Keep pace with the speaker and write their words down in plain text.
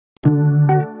Hey guys,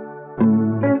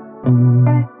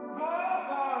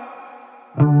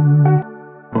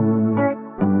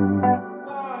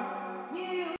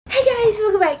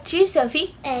 welcome back to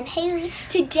Sophie and Haley.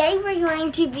 Today we're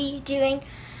going to be doing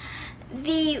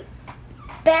the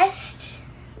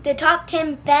top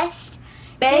 10 best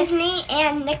Disney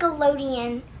and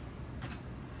Nickelodeon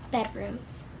bedrooms.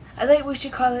 I think we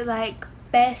should call it like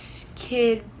best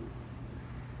kid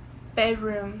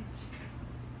bedrooms.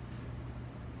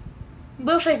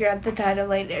 We'll figure out the title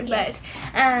later, Yeah.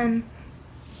 but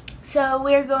so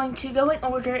we're going to go in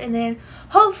order, and then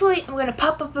hopefully I'm going to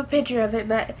pop up a picture of it,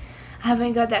 but I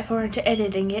haven't got that far into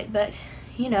editing it, but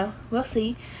you know, we'll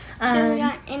see. We're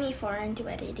not any far into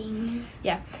editing.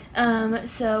 Yeah,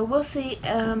 so we'll see,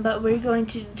 but we're going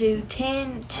to do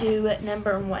 10 to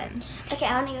number 1. Okay,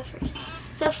 I want to go first.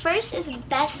 So first is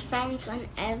best friends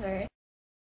whenever.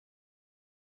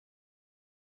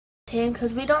 10,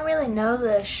 because we don't really know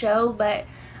the show, but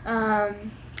I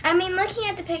mean, looking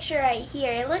at the picture right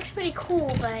here, it looks pretty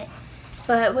cool, but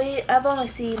I've only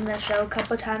seen the show a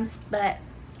couple times, but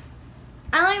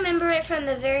I only remember it from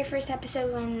the very first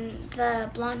episode when the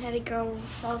blonde-headed girl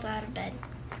falls out of bed.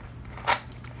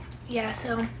 yeah,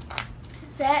 so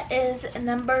that is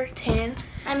number 10.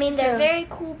 I mean, they're So- very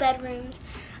cool bedrooms.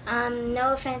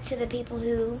 No offense to the people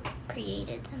who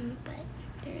created them, but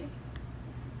they're...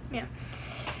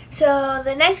 So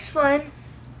the next one,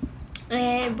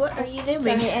 and what are you doing?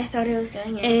 Sorry, I thought it was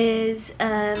going in. Is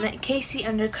Casey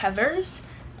Undercover's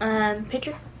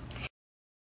picture.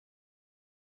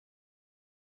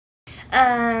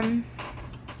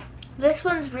 This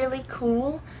one's really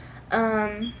cool.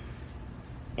 Yeah.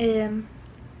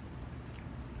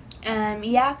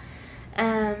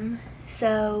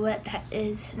 So that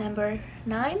is number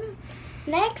 9.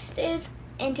 Next is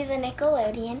into the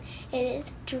Nickelodeon. It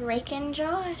is Drake and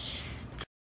Josh.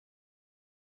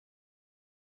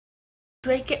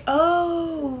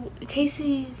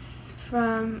 Casey's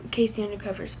from Casey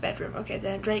Undercover's bedroom. Okay,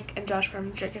 then Drake and Josh from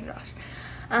Drake and Josh.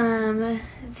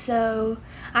 So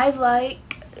I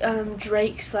like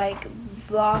Drake's like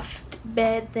loft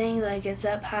bed thing, like it's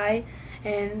up high,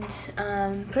 and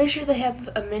pretty sure they have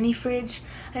a mini fridge.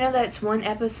 I know that's one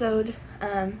episode.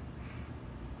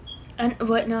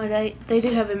 They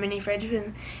do have a mini fridge,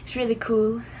 and it's really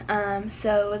cool.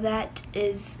 So that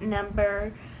is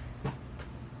number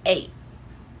 8.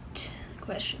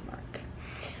 Question mark.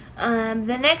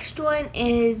 The next one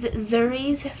is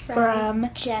Zuri's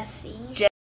from Jessie.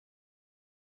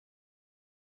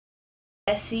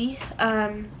 Jessie.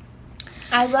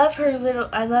 I love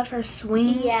her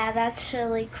swing. Yeah, that's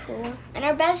really cool. And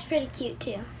her bed's pretty cute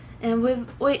too. And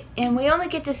we only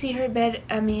get to see her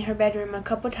bedroom a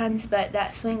couple times, but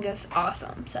that swing is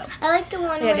awesome. So I like the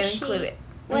one we had where to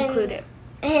include it.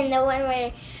 And the one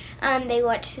where they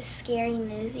watch this scary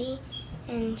movie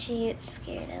and she gets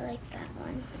scared. I like that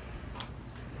one.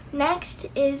 Next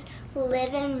is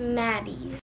Liv and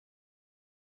Maddie's.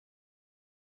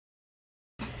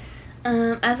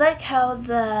 I like how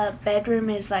the bedroom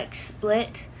is like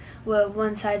split. Well,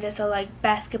 one side is all like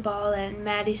basketball and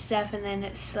Maddie stuff, and then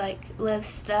it's like Liv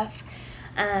stuff.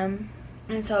 And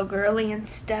it's all girly and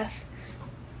stuff.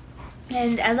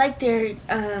 And I like their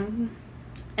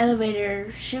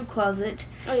elevator shoe closet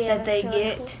that they really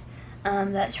get. Cool.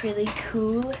 That's really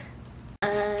cool.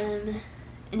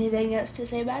 Anything else to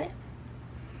say about it?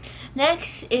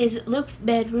 Next is Luke's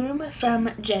bedroom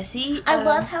from Jessie. I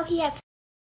love how he has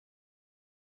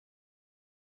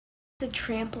the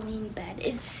trampoline bed.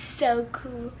 It's so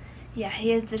cool. Yeah, he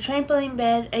has the trampoline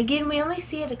bed. Again, we only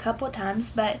see it a couple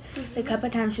times, but the couple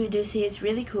times we do see it's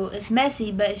really cool. It's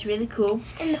messy, but it's really cool.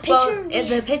 In the picture,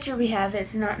 the picture we have,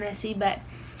 it's not messy, but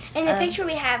in the picture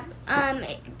we have,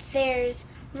 there's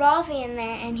Ravi in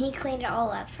there, and he cleaned it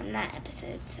all up from that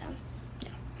episode. So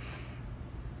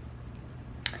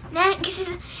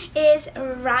next is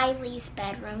Riley's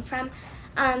bedroom from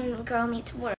Girl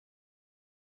Meets World.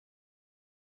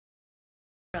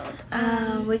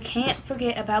 We can't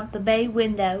forget about the bay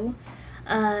window.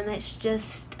 It's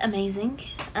just amazing.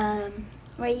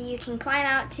 Where you can climb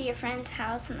out to your friend's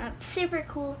house, and that's super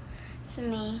cool to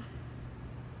me.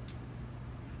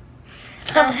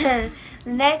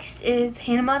 Next is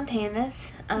Hannah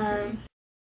Montana's.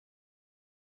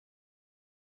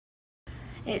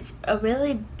 It's a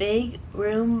really big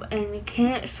room, and you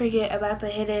can't forget about the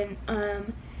hidden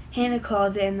Hannah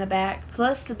closet in the back,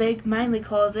 plus the big Miley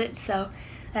closet, so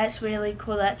that's really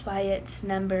cool. That's why it's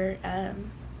number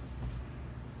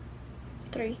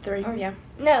 3. Yeah.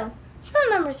 No, it's not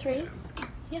number 3.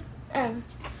 Yeah.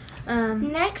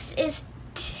 Next is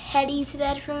Teddy's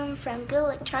bedroom from Good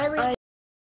Luck Charlie.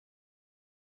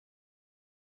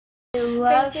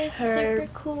 love Hers is her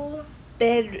super cool.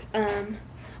 bed,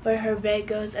 where her bed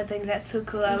goes. I think that's so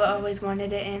cool. I've always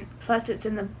wanted it, and plus it's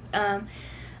in the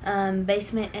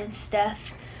basement and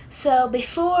stuff. So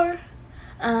before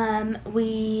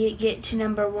we get to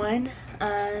number 1,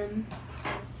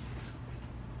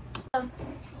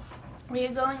 we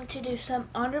are going to do some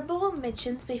honorable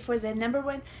mentions before the number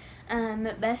 1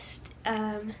 best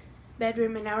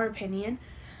bedroom in our opinion.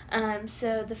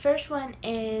 So the first one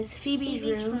is Phoebe's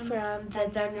room from the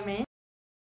Thundermans.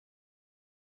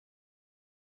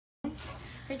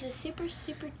 Hers is super,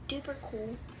 super duper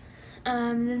cool.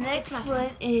 The next one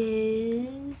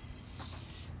is...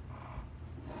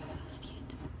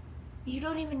 You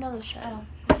don't even know the show.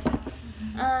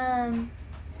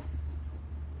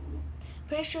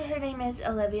 Pretty sure her name is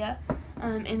Olivia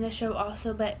in the show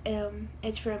also, but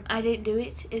it's from I Didn't Do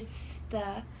It. It's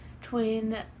the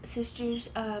twin sisters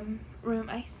room.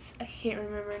 I can't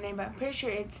remember her name, but I'm pretty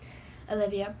sure it's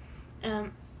Olivia.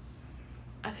 I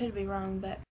could be wrong,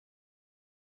 but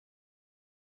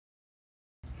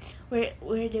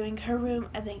we're doing her room.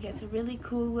 I think it's a really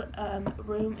cool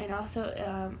room, and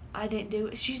also I Didn't Do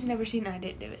It. She's never seen I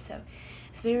Didn't Do It, so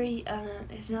it's very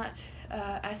it's not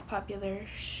as popular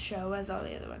show as all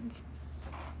the other ones.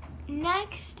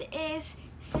 Next is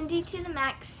Cindy to the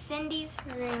Max, Cindy's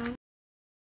room.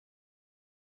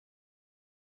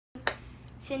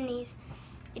 Cindy's.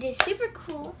 It is super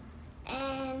cool,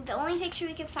 and the only picture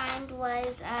we could find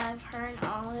was of her and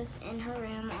Olive in her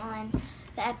room on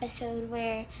the episode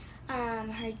where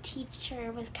her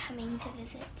teacher was coming to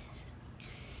visit.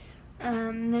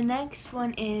 The next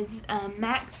one is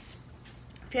Max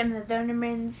from the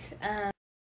Thundermans.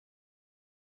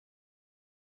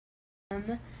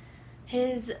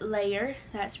 His layer,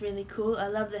 that's really cool. I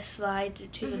love the slide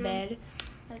to the bed.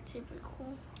 That's super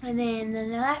cool. And then the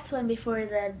last one before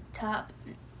the top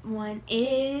one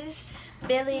is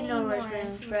Billy and Nora's room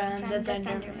from the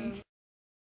Thundermans.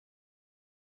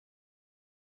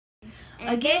 And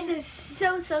Again, this is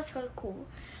so cool.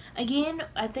 Again,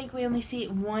 I think we only see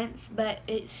it once, but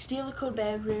it's still a cool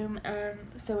bedroom,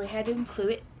 so we had to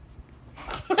include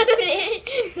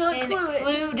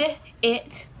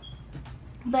it.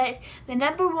 But the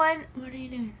number 1, what are you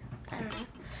doing? I don't know.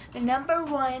 The number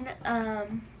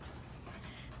 1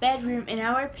 bedroom, in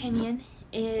our opinion,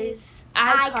 is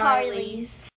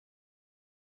iCarly's.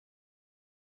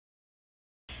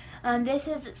 This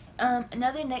is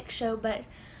another Nick show, but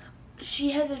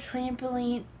she has a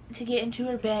trampoline to get into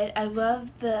her bed. I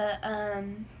love the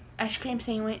ice cream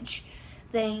sandwich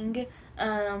thing,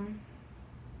 and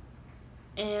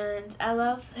I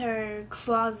love her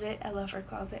closet.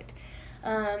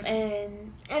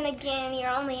 And again, you're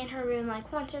only in her room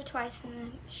like once or twice in the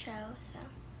show, so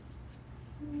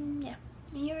yeah,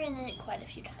 you're in it quite a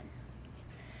few times.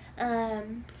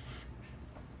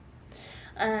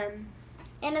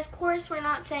 And of course, we're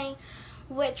not saying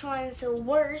which one's the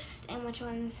worst and which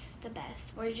one's the best.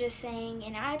 We're just saying,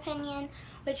 in our opinion,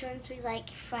 which ones we like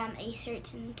from a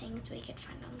certain things we could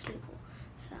find on Google.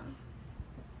 So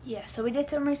yeah, so we did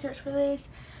some research for this.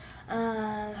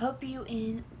 Hope you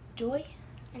enjoy.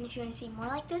 And if you want to see more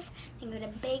like this, then give it a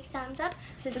big thumbs up.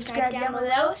 Subscribe down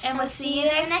below, and we'll see you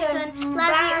in the next one.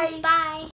 Love you. Bye.